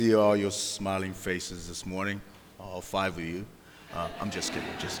See all your smiling faces this morning, all five of you. I'm just kidding,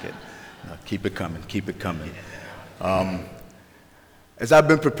 just kidding. No, keep it coming, keep it coming. As I've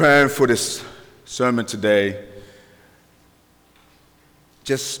been preparing for this sermon today,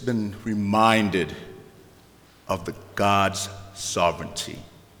 just been reminded of the God's sovereignty,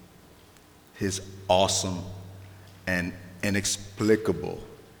 his awesome and inexplicable,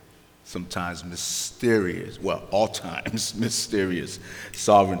 sometimes mysterious, well, all times mysterious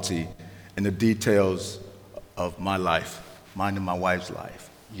sovereignty in the details of my life, mine and my wife's life,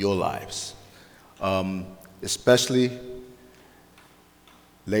 your lives, especially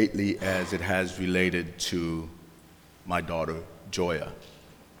lately as it has related to my daughter, Joya.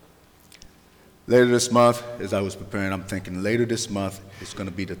 Later this month, as I was preparing, I'm thinking later this month, it's going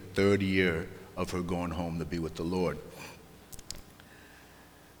to be the third year of her going home to be with the Lord.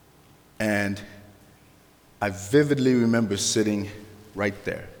 And I vividly remember sitting right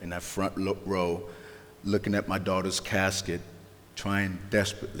there in that front row, looking at my daughter's casket, trying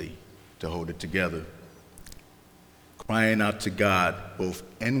desperately to hold it together, crying out to God, both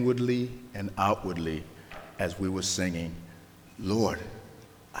inwardly and outwardly, as we were singing, "Lord,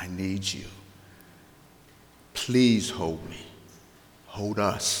 I need you. Please hold me. Hold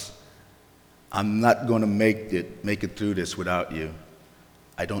us. I'm not going to make it through this without you.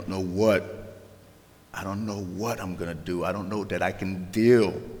 I don't know what I'm going to do. I don't know that I can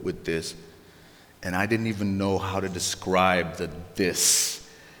deal with this." And I didn't even know how to describe this.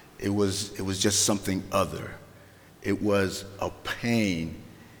 It was just something other. It was a pain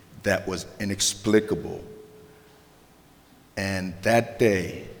that was inexplicable. And that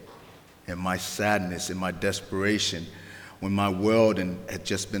day, in my sadness, in my desperation, when my world had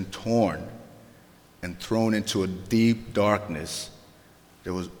just been torn and thrown into a deep darkness,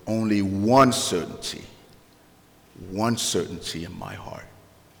 there was only one certainty in my heart.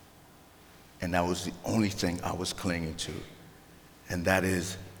 And that was the only thing I was clinging to. And that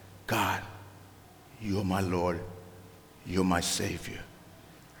is, God, you're my Lord, you're my Savior.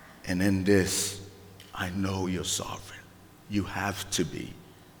 And in this, I know you're sovereign. You have to be,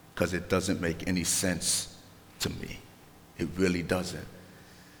 because it doesn't make any sense to me. It really doesn't.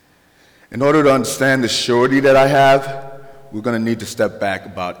 In order to understand the surety that I have, we're going to need to step back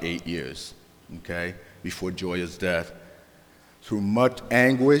about 8 years, okay, before Joya's death. Through much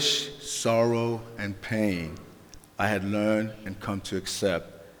anguish, sorrow, and pain, I had learned and come to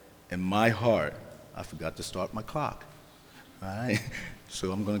accept in my heart. I forgot to start my clock, all right?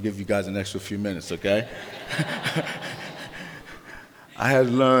 So I'm going to give you guys an extra few minutes, okay? I had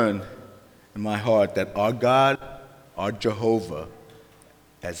learned in my heart that our God, our Jehovah,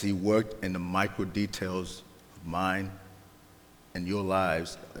 as he worked in the micro details of mine and your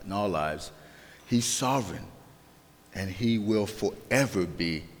lives, and our lives, he's sovereign, and he will forever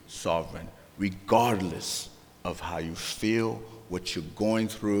be sovereign, regardless of how you feel, what you're going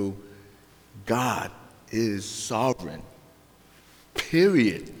through. God is sovereign,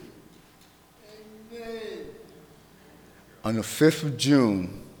 period. Amen. On the 5th of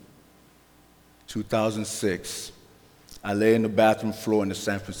June, 2006, I lay in the bathroom floor in the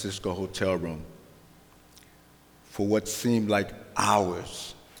San Francisco hotel room for what seemed like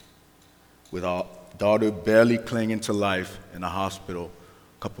hours, with our daughter barely clinging to life in a hospital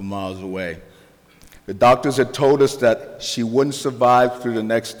a couple miles away. The doctors had told us that she wouldn't survive through the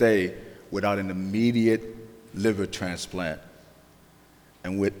next day without an immediate liver transplant.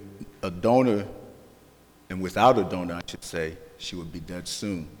 And with a donor, and without a donor, I should say, she would be dead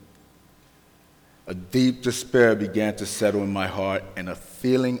soon. A deep despair began to settle in my heart, and a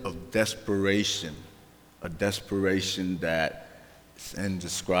feeling of desperation, a desperation that is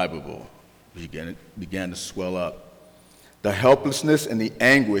indescribable, began to swell up. The helplessness and the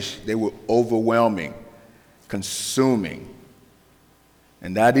anguish, they were overwhelming, consuming.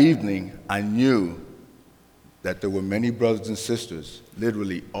 And that evening, I knew that there were many brothers and sisters,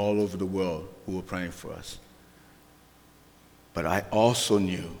 literally all over the world, who were praying for us. But I also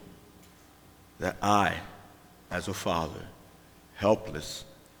knew that I, as a father, helpless,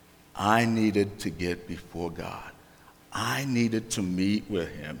 I needed to get before God. I needed to meet with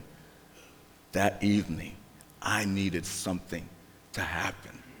him that evening. I needed something to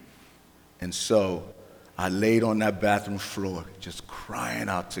happen. And so I laid on that bathroom floor, just crying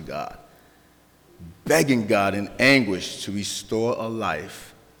out to God, begging God in anguish to restore a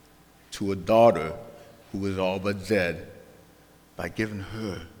life to a daughter who was all but dead by giving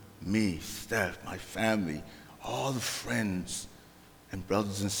her, me, Steph, my family, all the friends and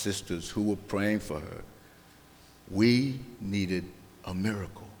brothers and sisters who were praying for her. We needed a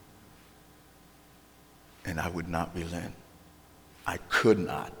miracle. And I would not relent. I could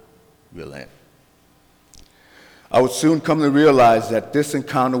not relent. I would soon come to realize that this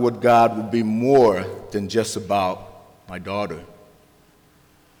encounter with God would be more than just about my daughter.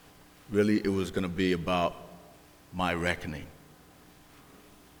 Really, it was going to be about my reckoning.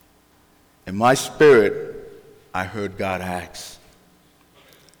 In my spirit, I heard God ask,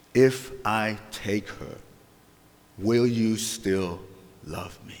 if I take her, will you still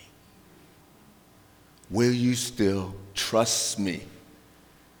love me? Will you still trust me?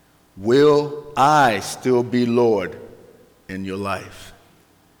 Will I still be Lord in your life?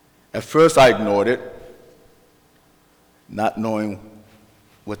 At first I ignored it, not knowing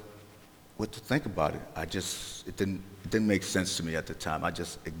what to think about it. It didn't make sense to me at the time. I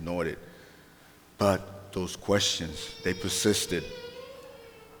just ignored it. But those questions, they persisted.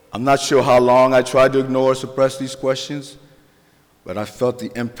 I'm not sure how long I tried to ignore or suppress these questions, but I felt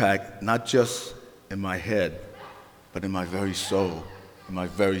the impact not just in my head, but in my very soul, in my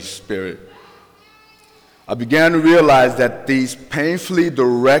very spirit. I began to realize that these painfully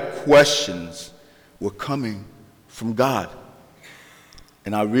direct questions were coming from God.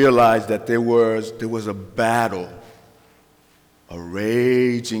 And I realized that there was a battle, a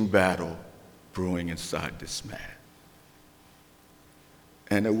raging battle brewing inside this man.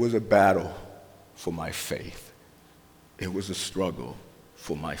 And it was a battle for my faith. It was a struggle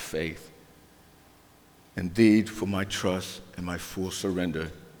for my faith. Indeed, for my trust and my full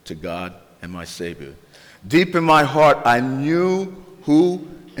surrender to God and my Savior. Deep in my heart, I knew who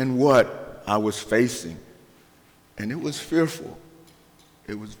and what I was facing. And it was fearful.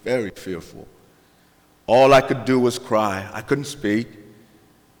 It was very fearful. All I could do was cry. I couldn't speak.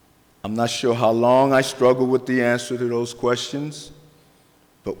 I'm not sure how long I struggled with the answer to those questions,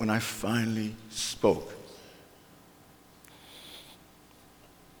 but when I finally spoke,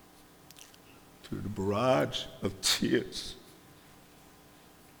 through the barrage of tears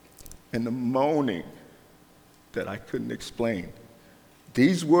and the moaning that I couldn't explain,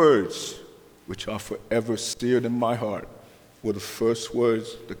 these words, which are forever seared in my heart, were the first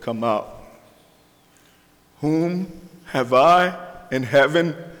words to come out. Whom have I in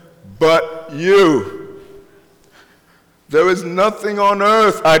heaven but you? There is nothing on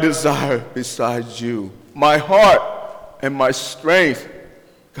earth I desire besides you. My heart and my strength,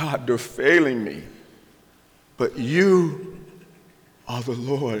 God, they're failing me. But you are the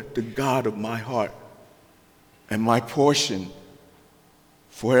Lord, the God of my heart, and my portion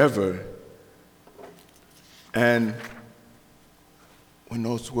forever. And when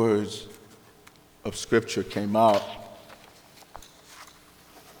those words of Scripture came out,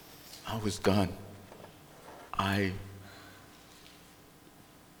 I was done.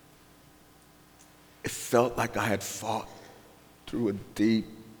 It felt like I had fought through a deep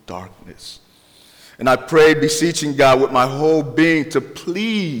darkness. And I prayed, beseeching God with my whole being to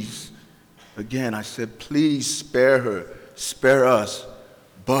please. Again, I said, please spare her, spare us.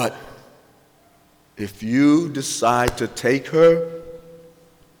 But if you decide to take her,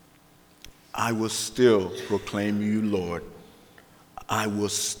 I will still proclaim you Lord. I will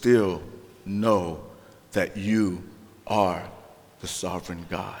still know that you are the sovereign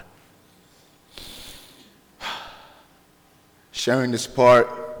God. Sharing this part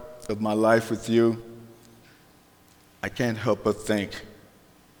of my life with you, I can't help but think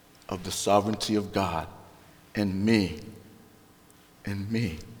of the sovereignty of God in me,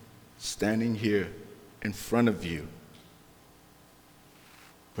 standing here in front of you,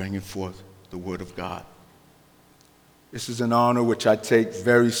 bringing forth the Word of God. This is an honor which I take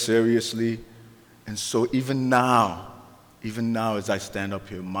very seriously, and so even now as I stand up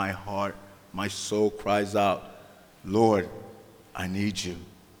here, my heart, my soul cries out, Lord, I need you.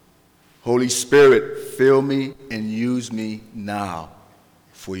 Holy Spirit, fill me and use me now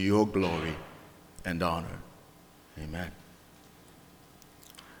for your glory and honor. Amen.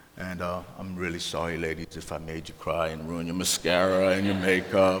 And I'm really sorry, ladies, if I made you cry and ruin your mascara and your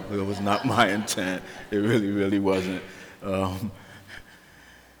makeup. It was not my intent. It really, really wasn't.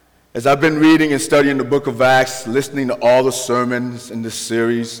 As I've been reading and studying the book of Acts, listening to all the sermons in this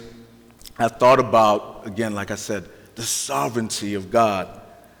series, I've thought about, again, like I said, the sovereignty of God.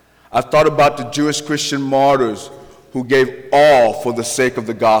 I've thought about the Jewish Christian martyrs who gave all for the sake of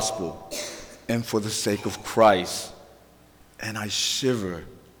the gospel and for the sake of Christ. And I shiver,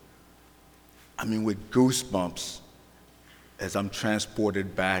 with goosebumps as I'm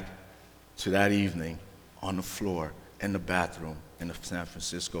transported back to that evening on the floor in the bathroom in the San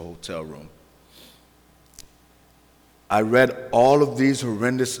Francisco hotel room. I read all of these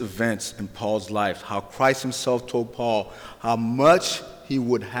horrendous events in Paul's life, how Christ himself told Paul how much he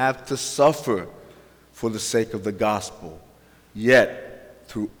would have to suffer for the sake of the gospel. Yet,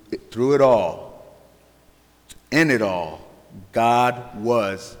 through it all, in it all, God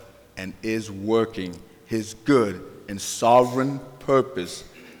was and is working his good and sovereign purpose,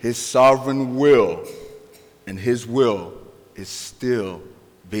 his sovereign will, and his will is still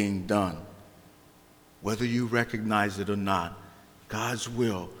being done. Whether you recognize it or not, God's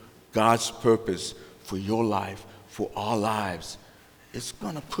will, God's purpose for your life, for our lives, it's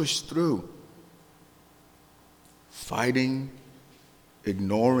going to push through. Fighting,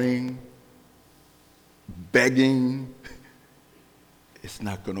 ignoring, begging, it's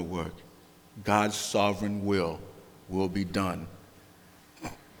not going to work. God's sovereign will be done.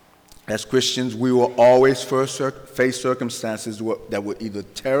 As Christians, we will always first face circumstances that will either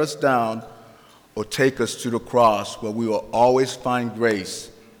tear us down or take us to the cross, where we will always find grace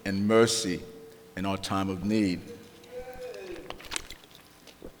and mercy in our time of need.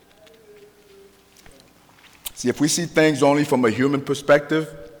 See, if we see things only from a human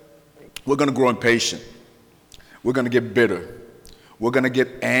perspective, we're going to grow impatient. We're going to get bitter. We're going to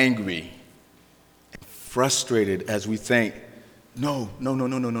get angry, frustrated as we think, no.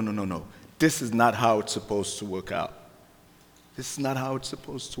 This is not how it's supposed to work out. This is not how it's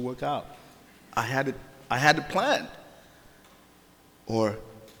supposed to work out. I had it planned. Or,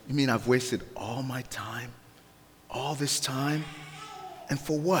 you mean I've wasted all my time, all this time, and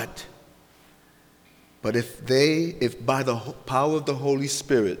for what? But if by the power of the Holy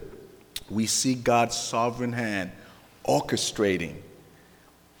Spirit, we see God's sovereign hand orchestrating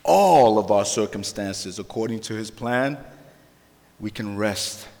all of our circumstances according to his plan, we can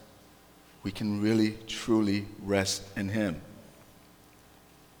rest. We can really, truly rest in him,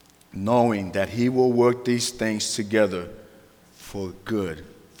 knowing that he will work these things together for good,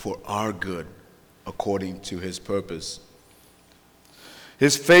 for our good, according to his purpose.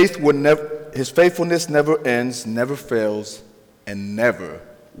 His faithfulness never ends, never fails, and never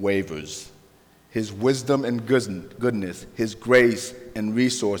wavers. His wisdom and goodness, his grace and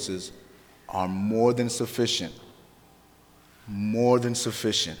resources are more than sufficient, regardless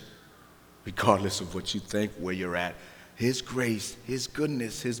of what you think, where you're at. His grace, his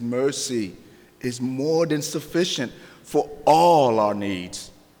goodness, his mercy is more than sufficient for all our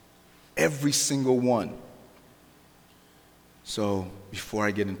needs, every single one. So before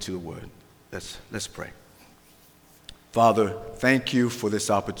I get into the word, let's pray. Father, thank you for this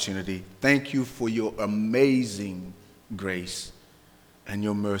opportunity. Thank you for your amazing grace and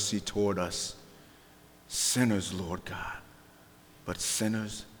your mercy toward us, sinners, Lord God, but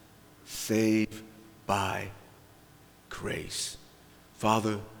sinners saved by grace.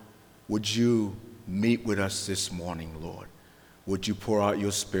 Father, would you meet with us this morning, Lord? Would you pour out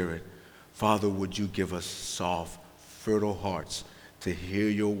your Spirit? Father, would you give us soft, fertile hearts to hear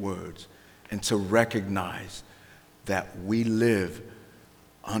your words and to recognize that we live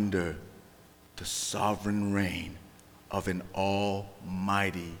under the sovereign reign of an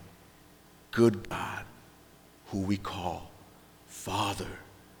almighty, good God who we call Father,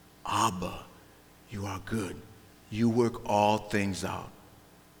 Abba. You are good. You work all things out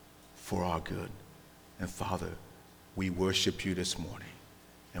for our good. And Father, we worship you this morning,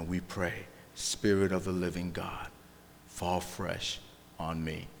 and we pray, Spirit of the living God, fall fresh on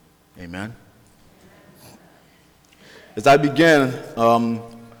me. Amen. As I begin,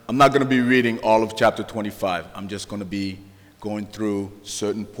 I'm not going to be reading all of chapter 25. I'm just going to be going through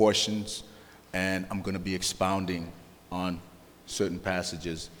certain portions, and I'm going to be expounding on certain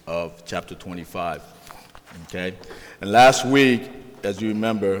passages of chapter 25. Okay? And last week, as you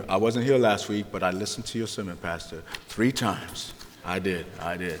remember, I wasn't here last week, but I listened to your sermon, Pastor, 3 times. I did.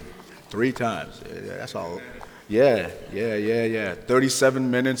 3 times. That's all. Yeah. 37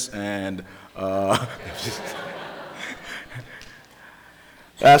 minutes and...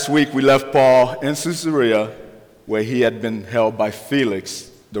 Last week we left Paul in Caesarea, where he had been held by Felix,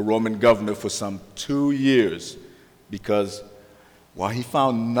 the Roman governor, for some 2 years, because while he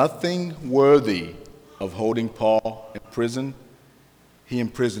found nothing worthy of holding Paul in prison, he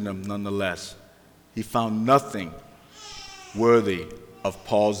imprisoned him nonetheless. He found nothing worthy of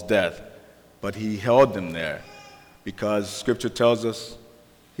Paul's death, but he held him there because Scripture tells us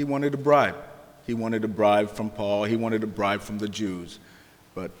he wanted a bribe. He wanted a bribe from Paul. He wanted a bribe from the Jews.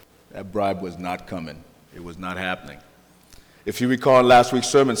 But that bribe was not coming. It was not happening. If you recall in last week's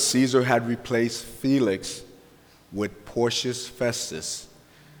sermon, Caesar had replaced Felix with Porcius Festus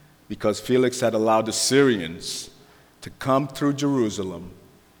because Felix had allowed the Syrians to come through Jerusalem,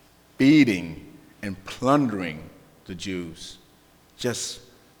 beating and plundering the Jews.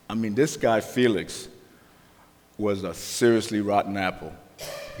 This guy Felix was a seriously rotten apple.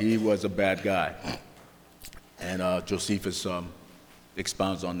 He was a bad guy. And Josephus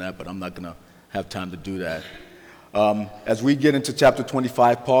expounds on that, but I'm not going to have time to do that. As we get into chapter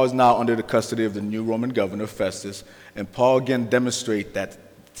 25, Paul is now under the custody of the new Roman governor, Festus, and Paul again demonstrates that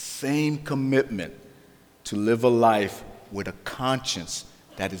same commitment to live a life with a conscience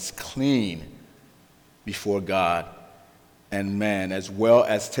that is clean before God and man, as well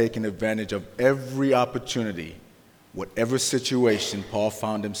as taking advantage of every opportunity, whatever situation Paul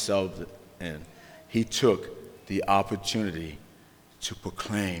found himself in. He took the opportunity to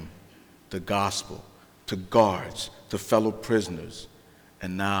proclaim the gospel to guards, to fellow prisoners.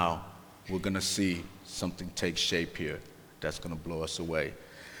 And now we're going to see something take shape here that's going to blow us away.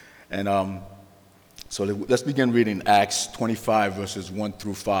 And so let's begin reading Acts 25, verses 1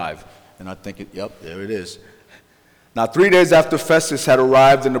 through 5. And I think, there it is. Now 3 days after Festus had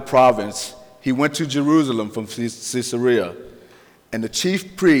arrived in the province, he went to Jerusalem from Caesarea. And the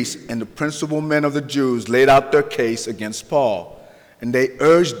chief priests and the principal men of the Jews laid out their case against Paul. And they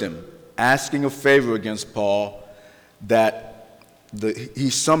urged him, asking a favor against Paul, that he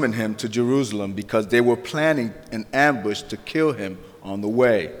summon him to Jerusalem because they were planning an ambush to kill him on the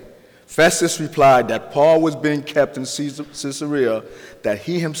way. Festus replied that Paul was being kept in Caesarea, that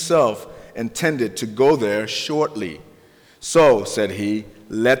he himself intended to go there shortly. So, said he,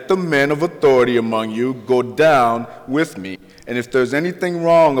 let the men of authority among you go down with me, and if there's anything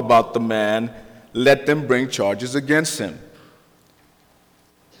wrong about the man, let them bring charges against him.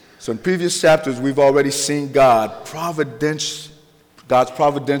 So in previous chapters, we've already seen God's providential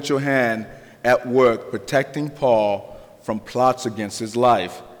hand at work protecting Paul from plots against his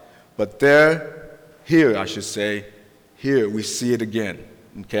life. But here we see it again,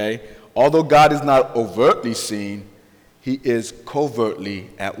 okay? Although God is not overtly seen, he is covertly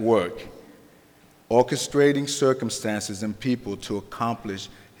at work, orchestrating circumstances and people to accomplish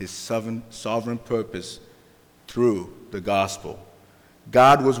his sovereign purpose through the gospel.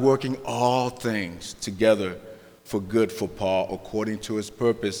 God was working all things together for good for Paul according to his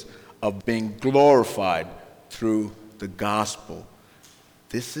purpose of being glorified through the gospel.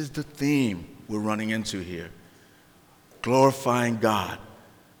 This is the theme we're running into here. Glorifying God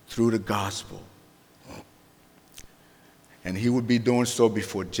through the gospel. And he would be doing so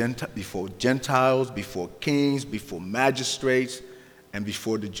before Gentiles, before kings, before magistrates, and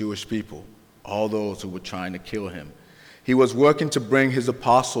before the Jewish people, all those who were trying to kill him. He was working to bring his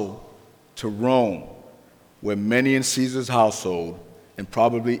apostle to Rome, where many in Caesar's household, and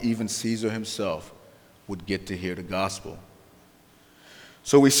probably even Caesar himself, would get to hear the gospel.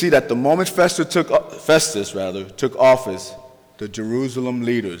 So we see that the moment Festus took office, the Jerusalem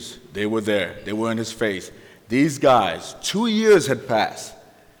leaders, they were there. They were in his face. These guys, 2 years had passed,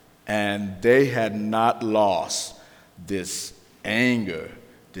 and they had not lost this anger,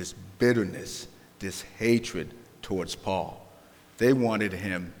 this bitterness, this hatred towards Paul. They wanted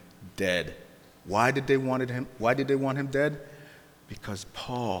him dead. Why did they want him dead? Because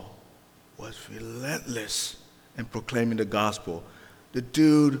Paul was relentless in proclaiming the gospel. The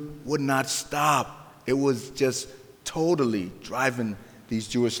dude would not stop. It was just totally driving these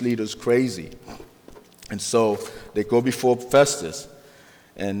Jewish leaders crazy. And so they go before Festus.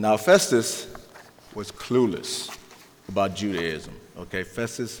 And now Festus was clueless about Judaism. Okay,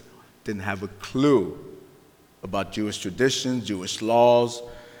 Festus didn't have a clue about Jewish traditions, Jewish laws.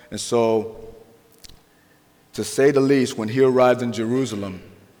 And so, to say the least, when he arrived in Jerusalem,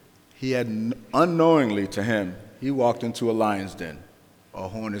 he had unknowingly to him, he walked into a lion's den, a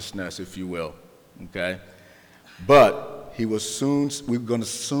hornet's nest, if you will. Okay? But we're going to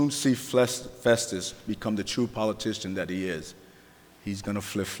soon see Festus become the true politician that he is. He's going to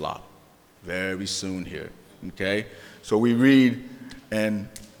flip-flop very soon here. Okay? So we read in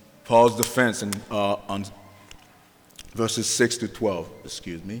Paul's defense on verses 6 to 12.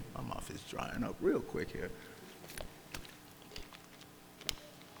 Excuse me, my mouth is drying up real quick here.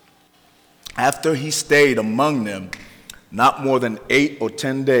 After he stayed among them not more than 8 or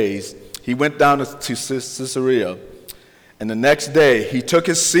 10 days, he went down to Caesarea. And the next day he took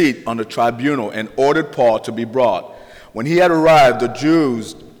his seat on the tribunal and ordered Paul to be brought. When he had arrived, the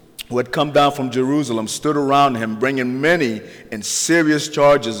Jews who had come down from Jerusalem stood around him, bringing many and serious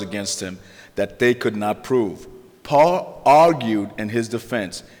charges against him that they could not prove. Paul argued in his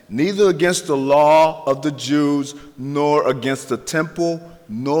defense, neither against the law of the Jews, nor against the temple,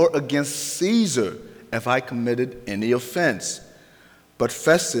 nor against Caesar have I committed any offense. But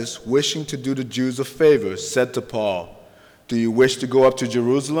Festus, wishing to do the Jews a favor, said to Paul, do you wish to go up to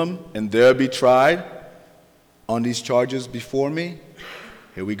Jerusalem and there be tried on these charges before me?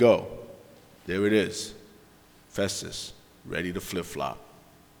 Here we go. There it is. Festus, ready to flip-flop.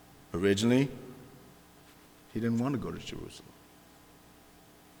 Originally, he didn't want to go to Jerusalem.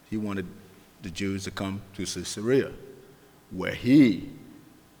 He wanted the Jews to come to Caesarea, where he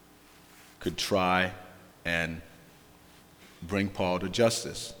could try and bring Paul to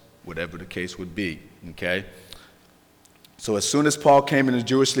justice, whatever the case would be, okay? So as soon as Paul came in, the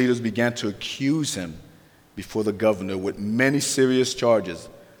Jewish leaders began to accuse him before the governor with many serious charges,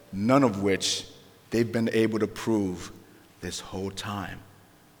 none of which they've been able to prove this whole time,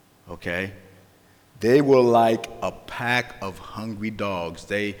 okay? They were like a pack of hungry dogs.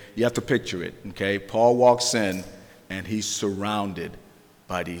 You have to picture it, okay? Paul walks in, and he's surrounded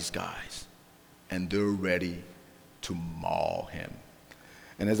by these guys, and they're ready to maul him.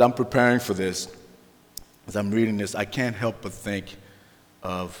 And as I'm preparing for this, as I'm reading this, I can't help but think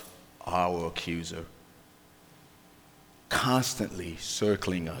of our accuser constantly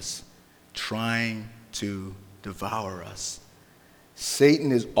circling us, trying to devour us.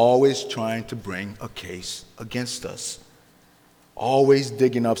 Satan is always trying to bring a case against us, always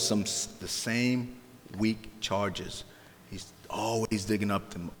digging up the same weak charges. He's always digging up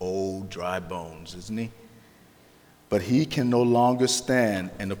them old dry bones, isn't he? But he can no longer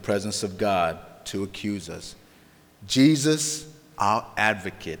stand in the presence of God to accuse us. Jesus, our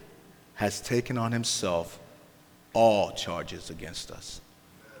advocate, has taken on himself all charges against us,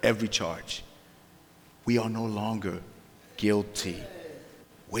 every charge. We are no longer guilty.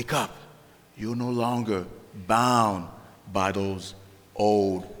 Wake up. You're no longer bound by those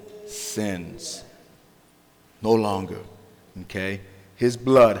old sins. No longer, okay? His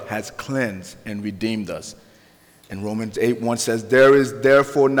blood has cleansed and redeemed us. And Romans 8:1 says, there is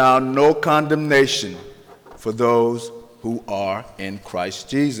therefore now no condemnation for those who are in Christ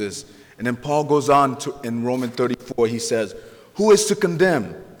Jesus. And then Paul goes on in Romans 34, he says, who is to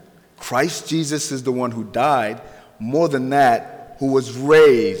condemn? Christ Jesus is the one who died, more than that, who was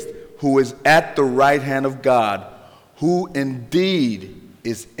raised, who is at the right hand of God, who indeed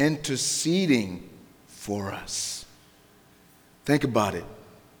is interceding for us. Think about it.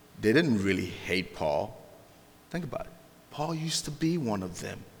 They didn't really hate Paul. Think about it. Paul used to be one of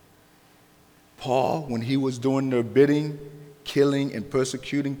them. Paul, when he was doing their bidding, killing and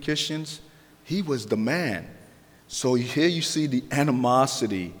persecuting Christians, he was the man. So here you see the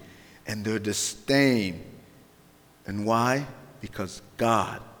animosity and their disdain. And why? Because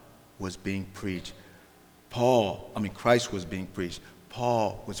God was being preached. Christ was being preached.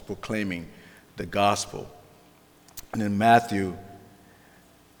 Paul was proclaiming the gospel. And in Matthew,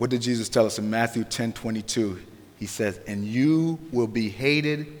 what did Jesus tell us in Matthew 10:22? He says, and you will be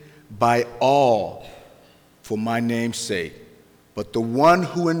hated by all for my name's sake. But the one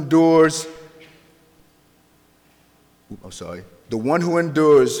who endures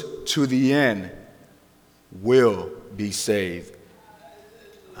to the end will be saved.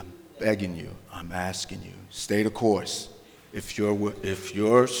 I'm begging you, I'm asking you, stay the course. If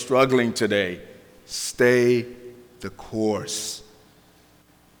you're struggling today, stay the course.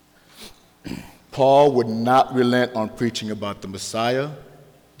 Paul would not relent on preaching about the Messiah,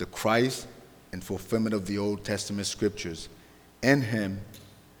 the Christ, and fulfillment of the Old Testament scriptures. In him,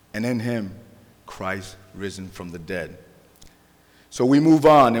 Christ risen from the dead. So we move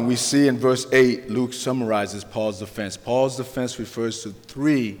on, and we see in verse 8, Luke summarizes Paul's defense. Paul's defense refers to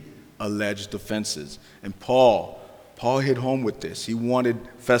 3 alleged offenses. And Paul hit home with this. He wanted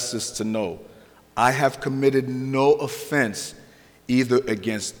Festus to know, I have committed no offense either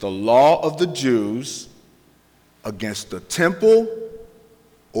against the law of the Jews, against the temple,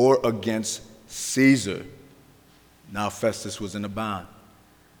 or against Caesar. Now Festus was in a bind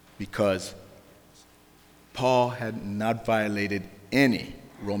because Paul had not violated any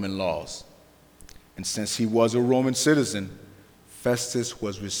Roman laws. And since he was a Roman citizen, Festus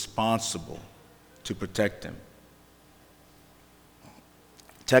was responsible to protect him.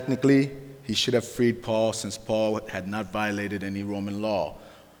 Technically, he should have freed Paul since Paul had not violated any Roman law.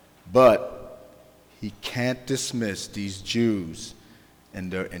 But he can't dismiss these Jews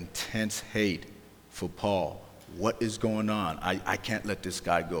and their intense hate for Paul. What is going on? I can't let this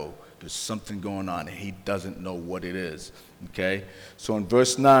guy go. There's something going on, and he doesn't know what it is. Okay? So in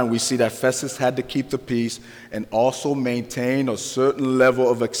verse 9, we see that Festus had to keep the peace and also maintain a certain level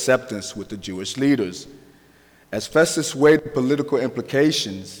of acceptance with the Jewish leaders. As Festus weighed the political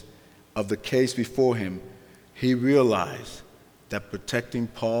implications of the case before him, he realized that protecting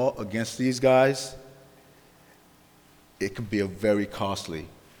Paul against these guys, it could be a very costly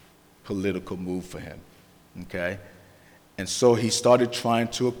political move for him. Okay? And so he started trying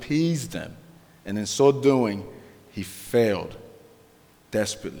to appease them. And in so doing, he failed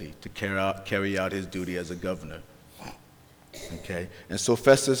desperately to carry out his duty as a governor. Okay? And so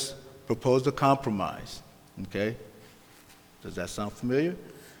Festus proposed a compromise. Okay? Does that sound familiar?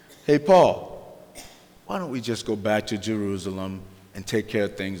 hey, Paul, why don't we just go back to Jerusalem and take care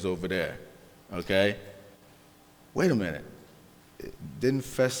of things over there, okay? Wait a minute. Didn't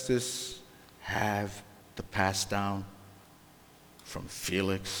Festus have the pass down from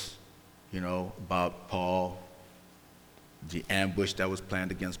Felix, about Paul, the ambush that was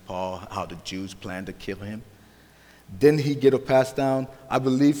planned against Paul, how the Jews planned to kill him? Didn't he get a pass down? I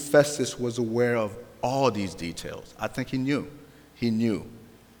believe Festus was aware of all these details. I think he knew. He knew.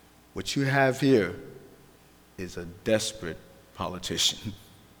 What you have here is a desperate politician,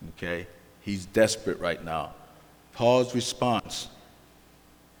 okay? He's desperate right now. Paul's response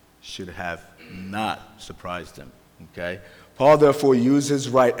should have not surprised him, okay? Paul therefore used his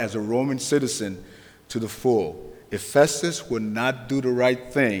right as a Roman citizen to the full. If Festus would not do the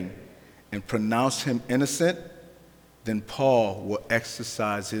right thing and pronounce him innocent, then Paul will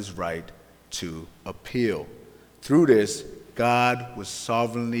exercise his right to appeal. Through this, God was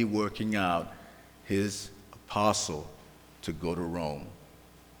sovereignly working out his apostle to go to Rome.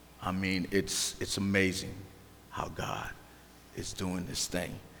 I mean, it's amazing how God is doing this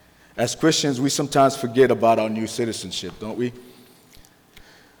thing. As Christians, we sometimes forget about our new citizenship, don't we?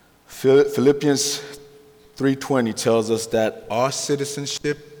 Philippians 3:20 tells us that our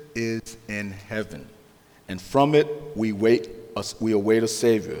citizenship is in heaven, and from it we await a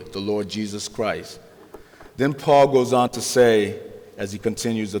Savior, the Lord Jesus Christ. Then Paul goes on to say, as he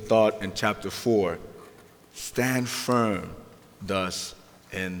continues the thought in chapter 4, stand firm thus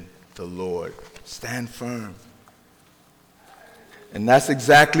in the Lord. Stand firm. And that's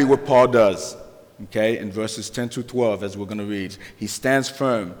exactly what Paul does, okay, in verses 10 to 12, as we're going to read. He stands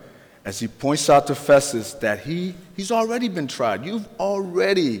firm as he points out to Festus that he's already been tried. I've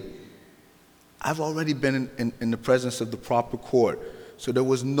already been in the presence of the proper court. So there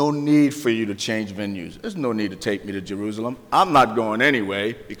was no need for you to change venues. There's no need to take me to Jerusalem. I'm not going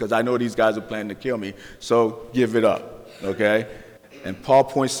anyway because I know these guys are planning to kill me. So give it up, okay? And Paul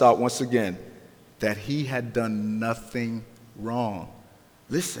points out once again that he had done nothing wrong.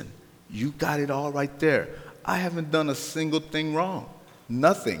 Listen, you got it all right there. I haven't done a single thing wrong.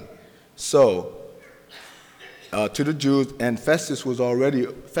 Nothing. So, to the Jews, and Festus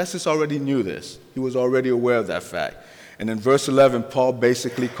already knew this. He was already aware of that fact. And in verse 11, Paul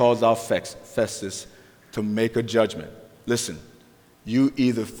basically calls out Festus to make a judgment. Listen, you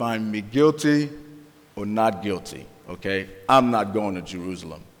either find me guilty or not guilty, okay? I'm not going to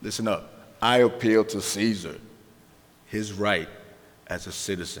Jerusalem. Listen up. I appeal to Caesar, his right as a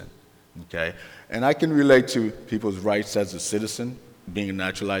citizen, okay? And I can relate to people's rights as a citizen, being a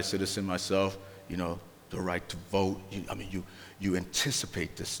naturalized citizen myself, the right to vote. You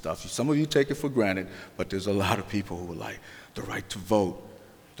anticipate this stuff. Some of you take it for granted, but there's a lot of people who are like, the right to vote,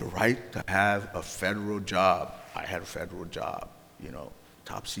 the right to have a federal job. I had a federal job,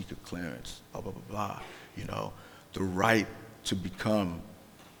 top secret clearance, blah, blah, blah, blah. The right to become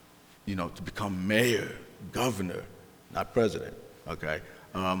mayor, governor, not president, okay?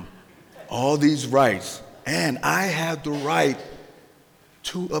 All these rights. And I have the right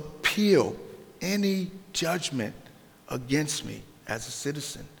to appeal any judgment against me as a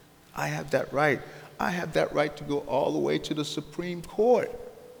citizen. I have that right. I have that right to go all the way to the Supreme Court,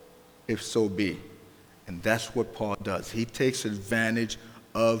 if so be. And that's what Paul does. He takes advantage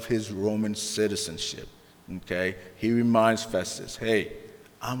of his Roman citizenship, okay? He reminds Festus, hey,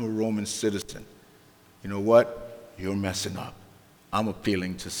 I'm a Roman citizen. You know what? You're messing up. I'm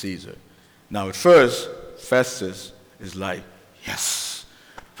appealing to Caesar. Now, at first, Festus is like, yes,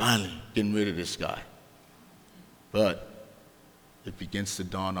 finally getting rid of this guy. But it begins to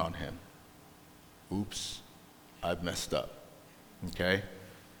dawn on him. Oops, I've messed up, okay?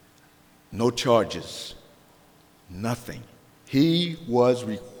 No charges, nothing. He was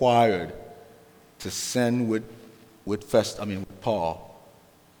required to send with Paul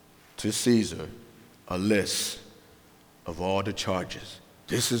to Caesar a list of all the charges.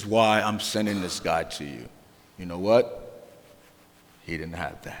 This is why I'm sending this guy to you. You know what? He didn't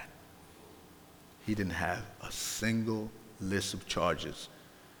have that. He didn't have a single list of charges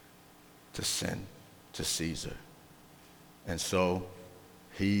to send to Caesar. And so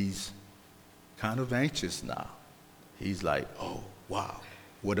he's kind of anxious now. He's like, oh, wow,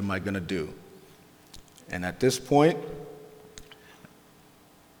 what am I going to do? And at this point,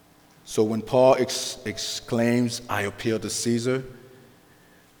 so when Paul exclaims, I appeal to Caesar,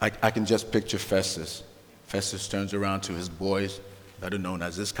 I can just picture Festus. Festus turns around to his boys, better known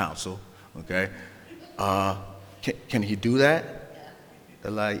as his council, okay? Can he do that?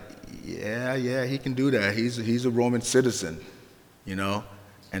 They're like, yeah, he can do that. He's a Roman citizen,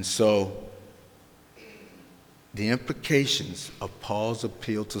 And so the implications of Paul's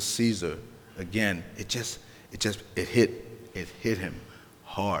appeal to Caesar, again, it hit him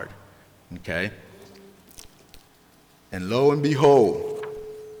hard, okay? And lo and behold,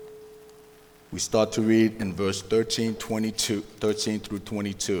 we start to read in verse 13 through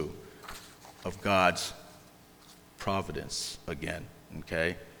 22 of God's providence again,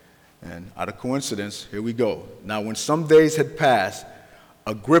 okay? And out of coincidence, here we go. Now, when some days had passed,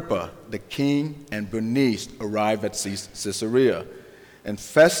 Agrippa, the king, and Bernice arrived at Caesarea, and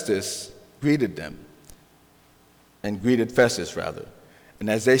Festus greeted Festus. And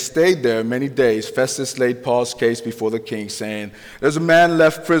as they stayed there many days, Festus laid Paul's case before the king, saying, "There's a man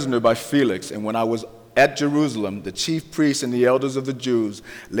left prisoner by Felix, and when I was at Jerusalem, the chief priests and the elders of the Jews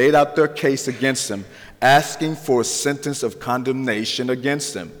laid out their case against him, asking for a sentence of condemnation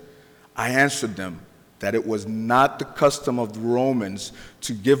against him. I answered them that it was not the custom of the Romans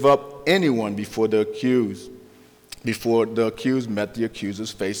to give up anyone before the accused met the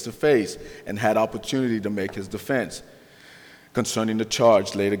accusers face to face and had opportunity to make his defense concerning the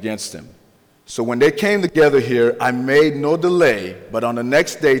charge laid against him. So when they came together here, I made no delay, but on the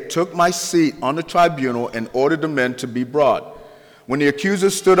next day took my seat on the tribunal and ordered the men to be brought. When the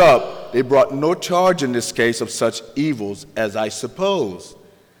accusers stood up, they brought no charge in this case of such evils as I supposed.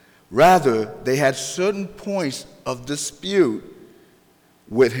 Rather, they had certain points of dispute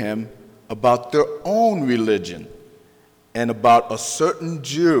with him about their own religion and about a certain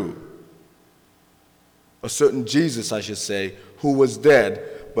Jesus, I should say, who was dead,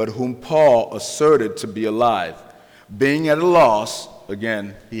 but whom Paul asserted to be alive. Being at a loss,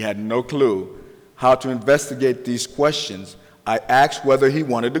 again, he had no clue how to investigate these questions, I asked whether he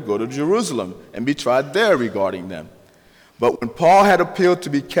wanted to go to Jerusalem and be tried there regarding them. But when Paul had appealed to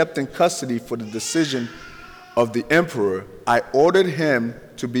be kept in custody for the decision of the emperor, I ordered him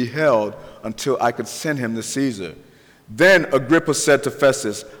to be held until I could send him to Caesar. Then Agrippa said to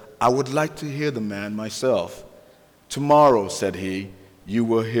Festus, I would like to hear the man myself. Tomorrow, said he, you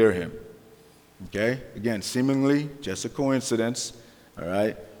will hear him. Okay? Again, seemingly just a coincidence, all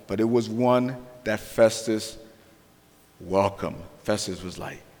right? But it was one that Festus welcomed. Festus was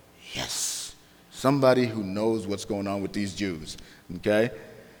like, yes. Somebody who knows what's going on with these Jews, okay?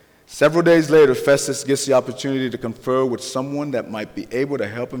 Several days later, Festus gets the opportunity to confer with someone that might be able to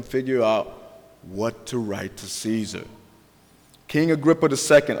help him figure out what to write to Caesar. King Agrippa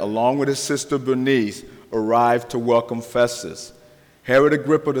II, along with his sister Bernice, arrived to welcome Festus. Herod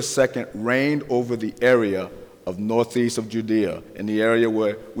Agrippa II reigned over the area of northeast of Judea, in the area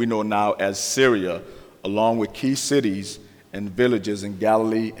where we know now as Syria, along with key cities and villages in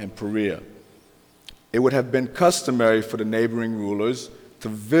Galilee and Perea. It would have been customary for the neighboring rulers to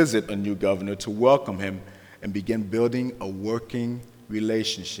visit a new governor to welcome him and begin building a working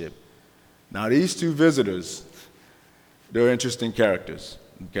relationship. Now, these two visitors, they're interesting characters,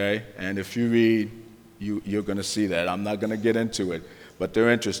 okay? And if you read, you're going to see that. I'm not going to get into it, but they're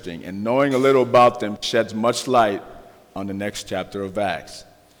interesting. And knowing a little about them sheds much light on the next chapter of Acts.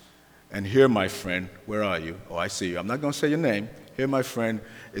 And here, my friend, where are you? Oh, I see you. I'm not going to say your name. Here, my friend,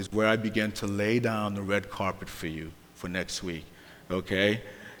 is where I begin to lay down the red carpet for you for next week, okay?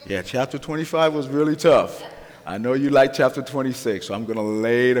 Yeah, chapter 25 was really tough. I know you like chapter 26, so I'm going to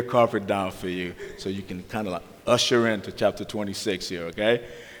lay the carpet down for you so you can kind of like usher into chapter 26 here, okay?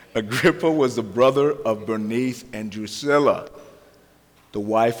 Agrippa was the brother of Bernice and Drusilla, the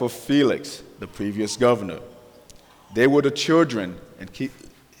wife of Felix, the previous governor. They were the children,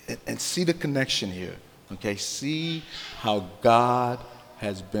 and see the connection here, okay? See how God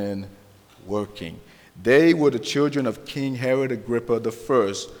has been working. They were the children of King Herod Agrippa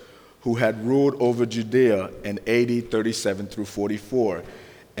I, who had ruled over Judea in AD 37 through 44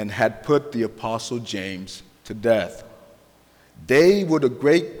 and had put the apostle James to death. They were the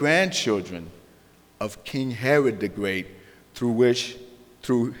great-grandchildren of King Herod the Great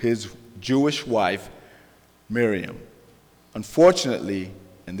through his Jewish wife, Miriam. Unfortunately,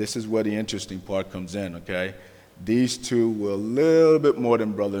 and this is where the interesting part comes in, okay? These two were a little bit more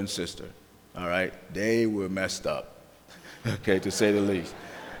than brother and sister, all right? They were messed up, okay, to say the least.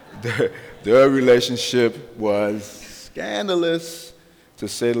 Their relationship was scandalous, to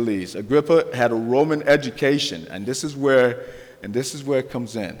say the least. Agrippa had a Roman education, and this is where it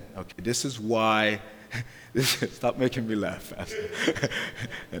comes in, okay? This is why, stop making me laugh, Pastor.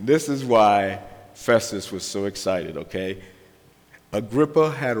 And this is why Festus was so excited, okay?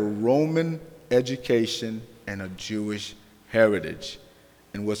 Agrippa had a Roman education and a Jewish heritage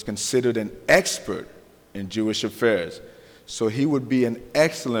and was considered an expert in Jewish affairs. So he would be an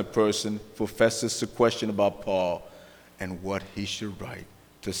excellent person for Festus to question about Paul and what he should write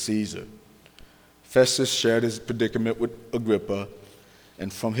to Caesar. Festus shared his predicament with Agrippa,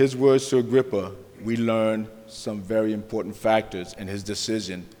 and from his words to Agrippa, we learn some very important factors in his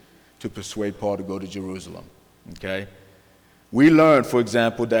decision to persuade Paul to go to Jerusalem. Okay? We learn, for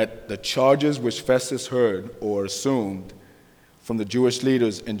example, that the charges which Festus heard or assumed from the Jewish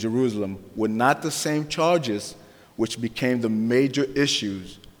leaders in Jerusalem were not the same charges which became the major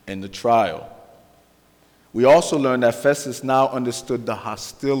issues in the trial. We also learn that Festus now understood the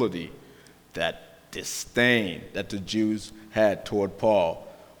hostility, that disdain that the Jews had toward Paul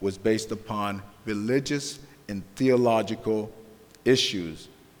was based upon religious and theological issues,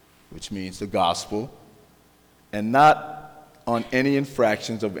 which means the gospel, and not on any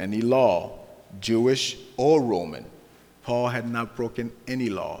infractions of any law, Jewish or Roman. Paul had not broken any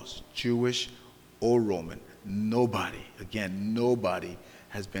laws, Jewish or Roman. Nobody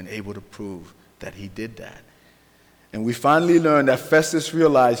has been able to prove that he did that. And we finally learned that Festus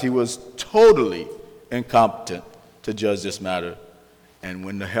realized he was totally incompetent to judge this matter. And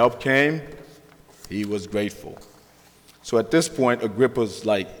when the help came, he was grateful. So at this point, Agrippa's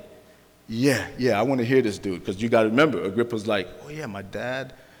like, yeah, I want to hear this dude. Because you got to remember, Agrippa's like, oh yeah, my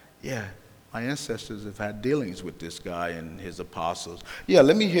dad, my ancestors have had dealings with this guy and his apostles. Yeah,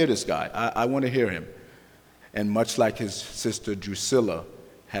 let me hear this guy. I want to hear him. And much like his sister Drusilla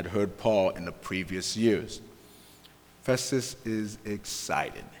had heard Paul in the previous years, Festus is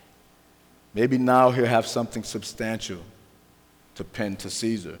excited. Maybe now he'll have something substantial to pen to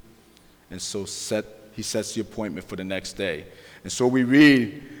Caesar. And so he sets the appointment for the next day. And so we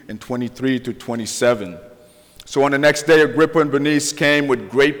read in 23 through 27. So on the next day, Agrippa and Bernice came with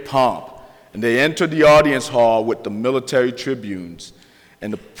great pomp, and they entered the audience hall with the military tribunes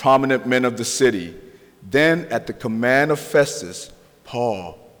and the prominent men of the city. Then, at the command of Festus,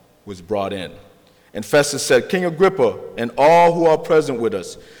 Paul was brought in. And Festus said, King Agrippa, and all who are present with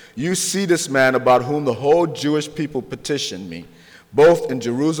us, you see this man about whom the whole Jewish people petitioned me, both in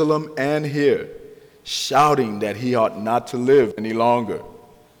Jerusalem and here, shouting that he ought not to live any longer.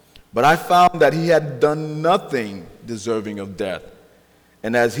 But I found that he had done nothing deserving of death.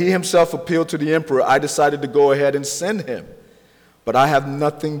 And as he himself appealed to the emperor, I decided to go ahead and send him. But I have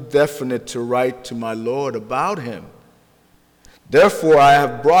nothing definite to write to my Lord about him. Therefore, I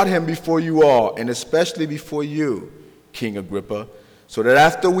have brought him before you all, and especially before you, King Agrippa, so that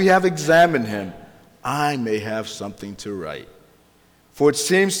after we have examined him, I may have something to write. For it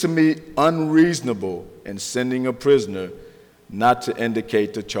seems to me unreasonable in sending a prisoner not to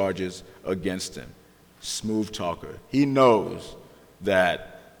indicate the charges against him. Smooth talker. He knows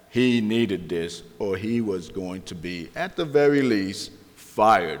that he needed this, or he was going to be, at the very least,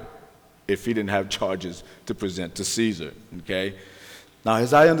 fired if he didn't have charges to present to Caesar. Okay? Now,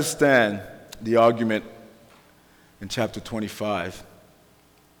 as I understand the argument in chapter 25,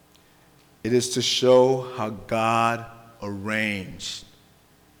 it is to show how God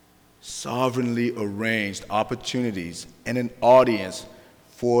sovereignly arranged opportunities and an audience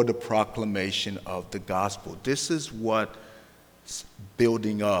for the proclamation of the gospel. This is what's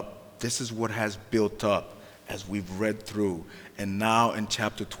building up. This is what has built up as we've read through. And now in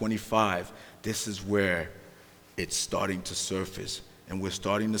chapter 25, this is where it's starting to surface. And we're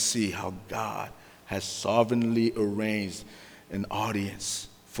starting to see how God has sovereignly arranged an audience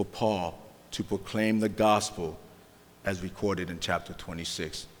for Paul to proclaim the gospel as recorded in chapter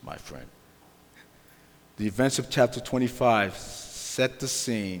 26, my friend. The events of chapter 25 set the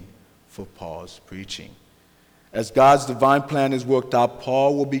scene for Paul's preaching. As God's divine plan is worked out,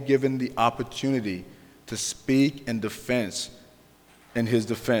 Paul will be given the opportunity to speak in his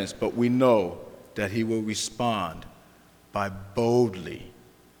defense, but we know that he will respond by boldly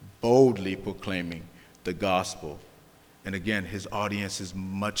proclaiming the gospel. And again, his audience is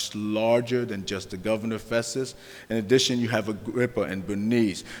much larger than just the governor Festus. In addition, you have Agrippa and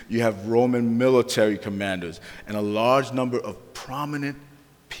Bernice. You have Roman military commanders and a large number of prominent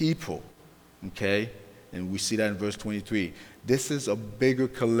people. Okay? And we see that in verse 23. This is a bigger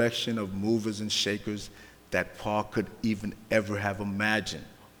collection of movers and shakers that Paul could even ever have imagined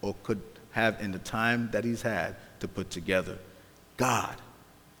or could have in the time that he's had to put together. God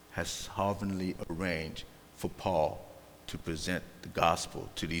has sovereignly arranged for Paul to present the gospel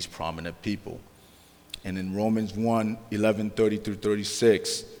to these prominent people. And in Romans 1:11, 30 through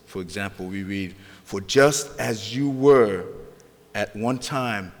 36, for example, we read, For just as you were at one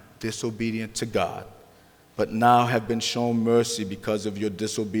time disobedient to God, but now have been shown mercy because of your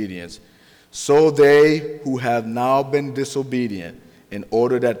disobedience, so they who have now been disobedient, in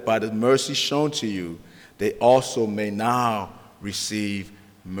order that by the mercy shown to you, they also may now receive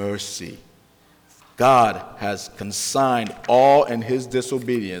mercy. God has consigned all in his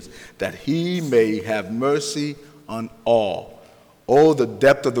disobedience, that he may have mercy on all. Oh, the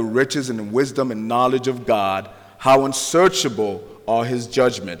depth of the riches and wisdom and knowledge of God, how unsearchable are his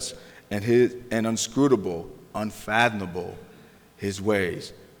judgments, and inscrutable, unfathomable his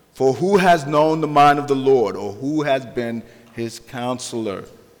ways. For who has known the mind of the Lord, or who has been his counselor,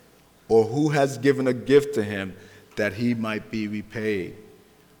 or who has given a gift to him that he might be repaid?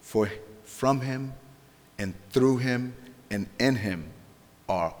 For from him and through him and in him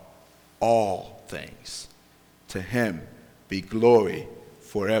are all things. To him be glory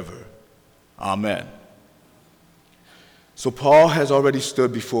forever. Amen. So Paul has already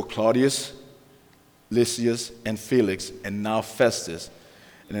stood before Claudius, Lysias, and Felix, and now Festus.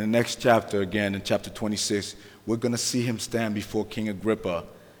 And in the next chapter, again, in chapter 26, we're going to see him stand before King Agrippa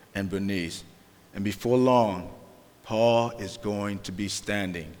and Bernice. And before long, Paul is going to be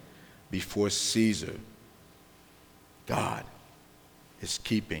standing before Caesar. God is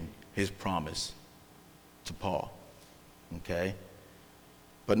keeping his promise to Paul. Okay?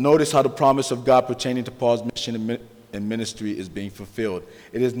 But notice how the promise of God pertaining to Paul's mission and ministry is being fulfilled.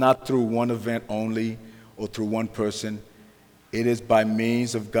 It is not through one event only or through one person. It is by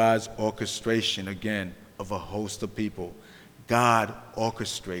means of God's orchestration, again, of a host of people. God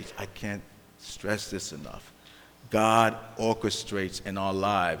orchestrates. I can't stress this enough. God orchestrates in our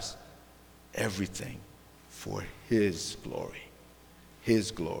lives everything for his glory.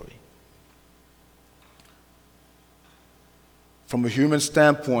 His glory. From a human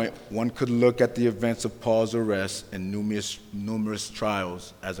standpoint, one could look at the events of Paul's arrest and numerous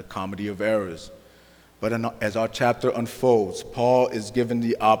trials as a comedy of errors. But as our chapter unfolds, Paul is given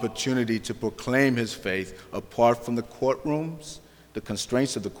the opportunity to proclaim his faith apart from the courtrooms, the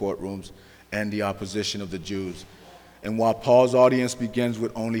constraints of the courtrooms, and the opposition of the Jews. And while Paul's audience begins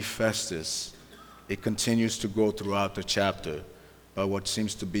with only Festus, it continues to grow throughout the chapter by what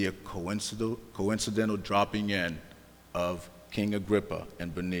seems to be a coincidental dropping in of King Agrippa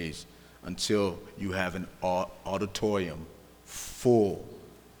and Bernice, until you have an auditorium full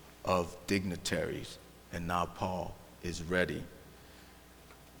of dignitaries. And now Paul is ready.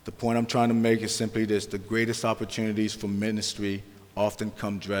 The point I'm trying to make is simply this: the greatest opportunities for ministry often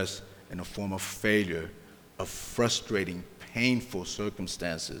come dressed in a form of failure, of frustrating, painful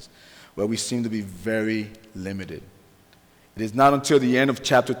circumstances where we seem to be very limited. It is not until the end of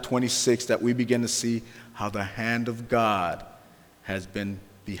chapter 26 that we begin to see how the hand of God has been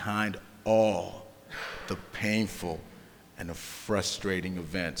behind all the painful and the frustrating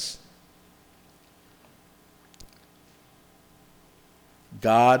events.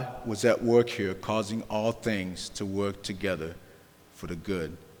 God was at work here, causing all things to work together for the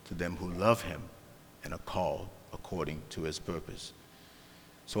good to them who love him and are called according to his purpose.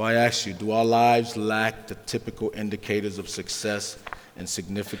 So I ask you, do our lives lack the typical indicators of success and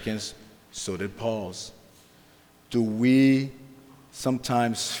significance? So did Paul's. Do we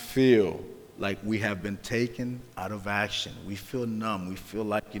sometimes feel like we have been taken out of action? We feel numb. We feel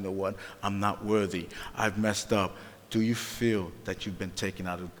like, you know what, I'm not worthy. I've messed up. Do you feel that you've been taken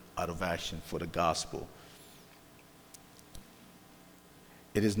out of action for the gospel?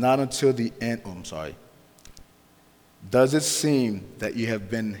 It is not until the end, Does it seem that you have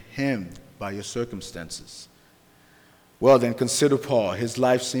been hemmed by your circumstances? Well, then consider Paul. His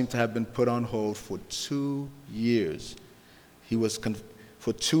life seemed to have been put on hold for 2 years.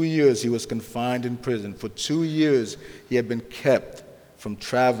 For 2 years, he was confined in prison. For 2 years, he had been kept from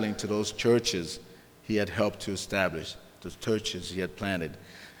traveling to those churches he had helped to establish, those churches he had planted.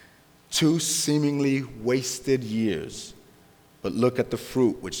 2 seemingly wasted years. But look at the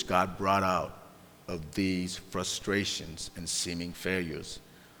fruit which God brought out of these frustrations and seeming failures.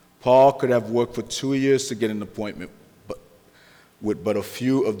 Paul could have worked for 2 years to get an appointment, with but a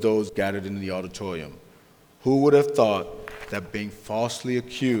few of those gathered in the auditorium. Who would have thought that being falsely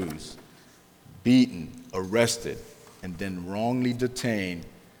accused, beaten, arrested, and then wrongly detained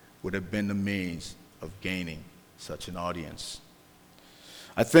would have been the means of gaining such an audience?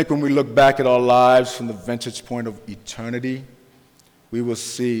 I think when we look back at our lives from the vantage point of eternity, we will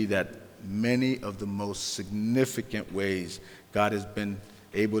see that many of the most significant ways God has been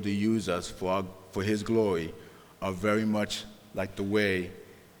able to use us for his glory are very much like the way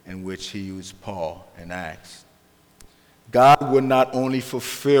in which he used Paul in Acts. God would not only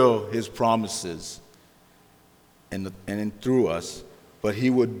fulfill his promises and through us, but he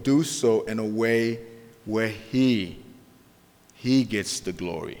would do so in a way where he gets the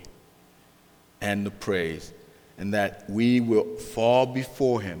glory and the praise, and that we will fall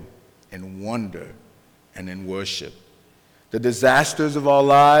before him in wonder and in worship. The disasters of our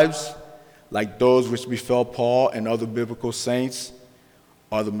lives like those which befell Paul and other biblical saints,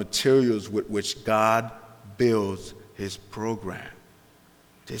 are the materials with which God builds his program.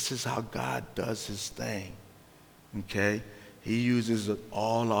 This is how God does his thing, okay? He uses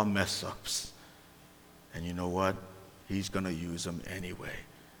all our mess-ups. And you know what? He's going to use them anyway.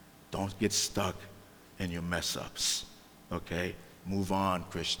 Don't get stuck in your mess-ups, okay? Move on,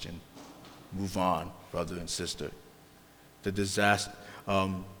 Christian. Move on, brother and sister. The disaster.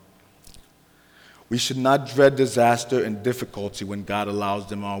 We should not dread disaster and difficulty when God allows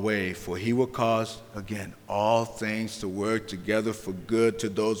them our way, for he will cause, again, all things to work together for good to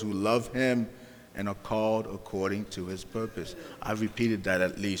those who love him and are called according to his purpose. I've repeated that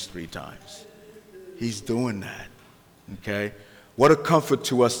at least 3 times. He's doing that, okay? What a comfort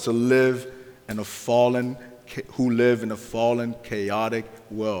to us to live in a fallen, chaotic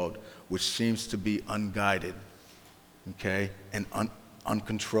world which seems to be unguided, okay, and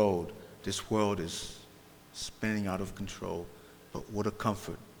uncontrolled. This world is spinning out of control, but what a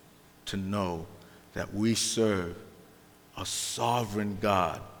comfort to know that we serve a sovereign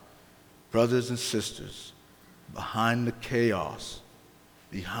God. Brothers and sisters, behind the chaos,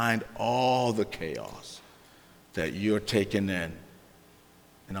 behind all the chaos that you're taking in,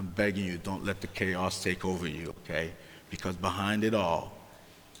 and I'm begging you, don't let the chaos take over you, okay? Because behind it all,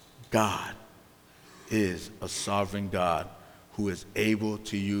 God is a sovereign God who is able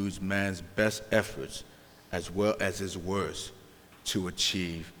to use man's best efforts as well as his worst to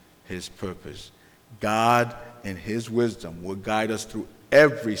achieve his purpose. God, in his wisdom, will guide us through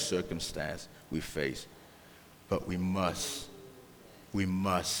every circumstance we face, but we must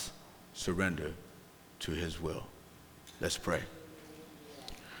surrender to his will. Let's pray.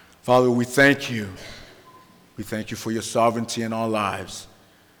 Father, we thank you. We thank you for your sovereignty in our lives.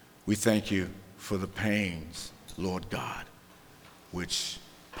 We thank you for the pains, Lord God, which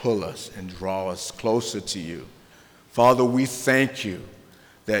pull us and draw us closer to you. Father, we thank you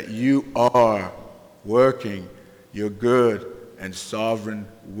that you are working your good and sovereign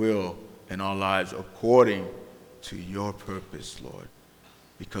will in our lives according to your purpose, Lord,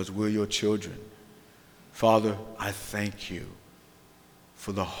 because we're your children. Father, I thank you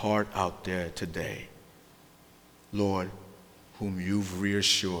for the heart out there today, Lord, whom you've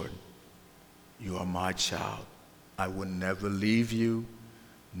reassured, you are my child. I will never leave you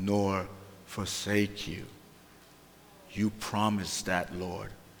nor forsake you. You promised that, Lord.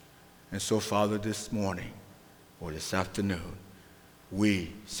 And so, Father, this morning or this afternoon,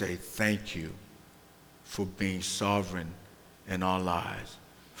 we say thank you for being sovereign in our lives.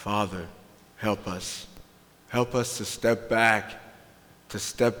 Father, help us. Help us to step back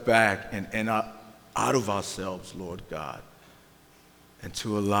and out of ourselves, Lord God, and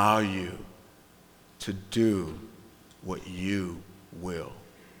to allow you to do what you will.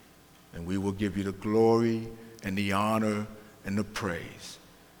 And we will give you the glory and the honor and the praise.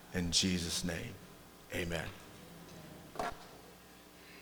 In Jesus' name, amen.